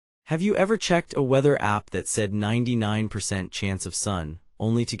Have you ever checked a weather app that said 99% chance of sun,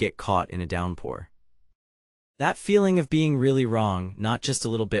 only to get caught in a downpour? That feeling of being really wrong, not just a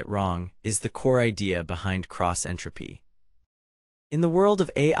little bit wrong, is the core idea behind cross entropy. In the world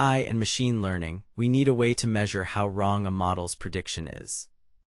of AI and machine learning, we need a way to measure how wrong a model's prediction is.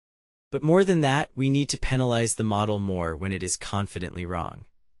 But more than that, we need to penalize the model more when it is confidently wrong.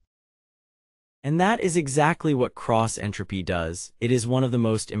 And that is exactly what cross entropy does. It is one of the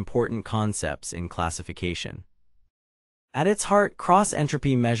most important concepts in classification. At its heart, cross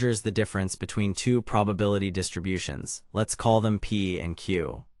entropy measures the difference between two probability distributions. Let's call them P and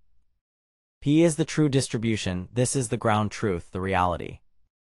Q. P is the true distribution. This is the ground truth, the reality.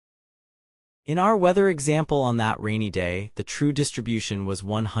 In our weather example on that rainy day, the true distribution was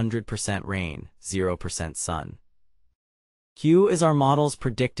 100% rain, 0% sun. Q is our model's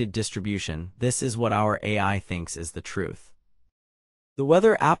predicted distribution. This is what our AI thinks is the truth. The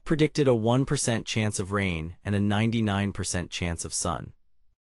weather app predicted a 1% chance of rain and a 99% chance of sun.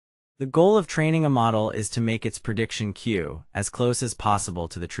 The goal of training a model is to make its prediction Q as close as possible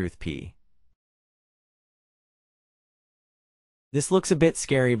to the truth P. This looks a bit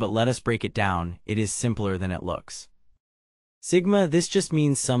scary, but let us break it down. It is simpler than it looks. Sigma, this just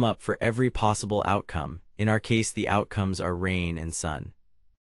means sum up for every possible outcome. In our case, the outcomes are rain and sun.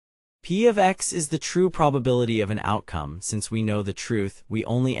 P of X is the true probability of an outcome. Since we know the truth, we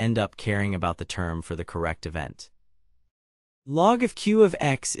only end up caring about the term for the correct event. Log of Q of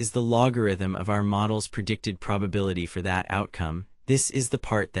X is the logarithm of our model's predicted probability for that outcome. This is the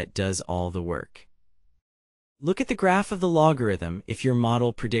part that does all the work. Look at the graph of the logarithm. If your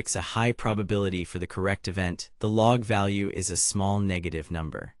model predicts a high probability for the correct event, the log value is a small negative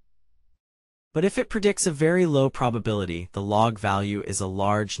number. But if it predicts a very low probability, the log value is a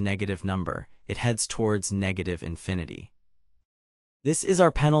large negative number. It heads towards negative infinity. This is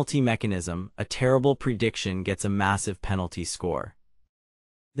our penalty mechanism. A terrible prediction gets a massive penalty score.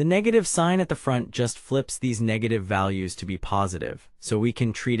 The negative sign at the front just flips these negative values to be positive, so we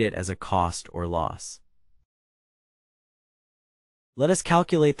can treat it as a cost or loss. Let us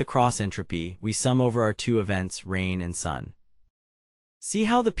calculate the cross entropy. We sum over our two events, rain and sun. See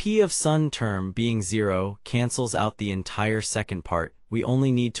how the P of sun term, being 0, cancels out the entire second part. We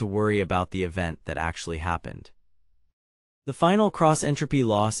only need to worry about the event that actually happened. The final cross entropy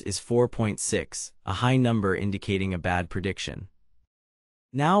loss is 4.6, a high number indicating a bad prediction.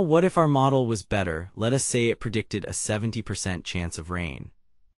 Now, what if our model was better? Let us say it predicted a 70% chance of rain.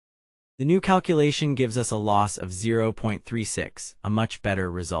 The new calculation gives us a loss of 0.36, a much better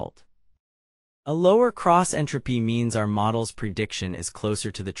result. A lower cross entropy means our model's prediction is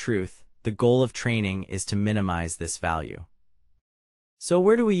closer to the truth. The goal of training is to minimize this value. So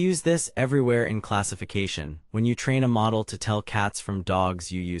where do we use this? Everywhere in classification. When you train a model to tell cats from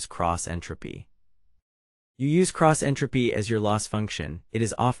dogs, you use cross entropy. You use cross entropy as your loss function. It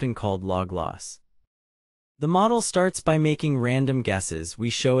is often called log loss. The model starts by making random guesses.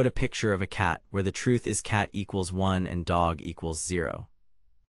 We show it a picture of a cat, where the truth is cat equals 1 and dog equals 0.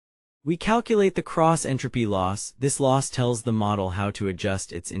 We calculate the cross entropy loss. This loss tells the model how to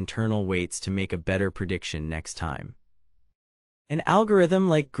adjust its internal weights to make a better prediction next time. An algorithm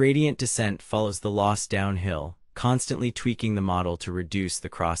like gradient descent follows the loss downhill, constantly tweaking the model to reduce the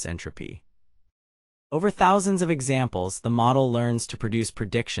cross entropy. Over thousands of examples, the model learns to produce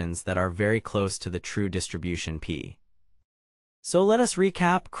predictions that are very close to the true distribution P. So let us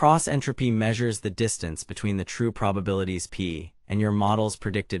recap. Cross entropy measures the distance between the true probabilities P and your model's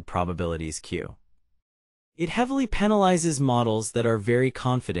predicted probabilities Q. It heavily penalizes models that are very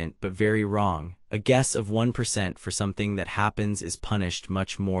confident but very wrong. A guess of 1% for something that happens is punished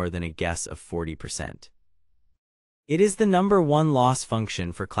much more than a guess of 40%. It is the #1 loss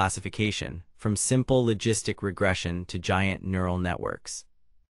function for classification, from simple logistic regression to giant neural networks.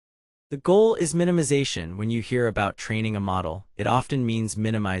 The goal is minimization. When you hear about training a model, it often means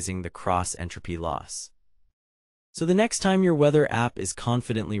minimizing the cross entropy loss. So the next time your weather app is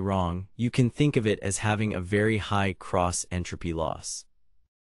confidently wrong, you can think of it as having a very high cross entropy loss.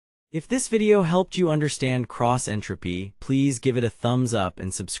 If this video helped you understand cross entropy, please give it a thumbs up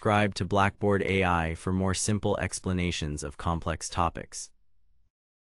and subscribe to Blackboard AI for more simple explanations of complex topics.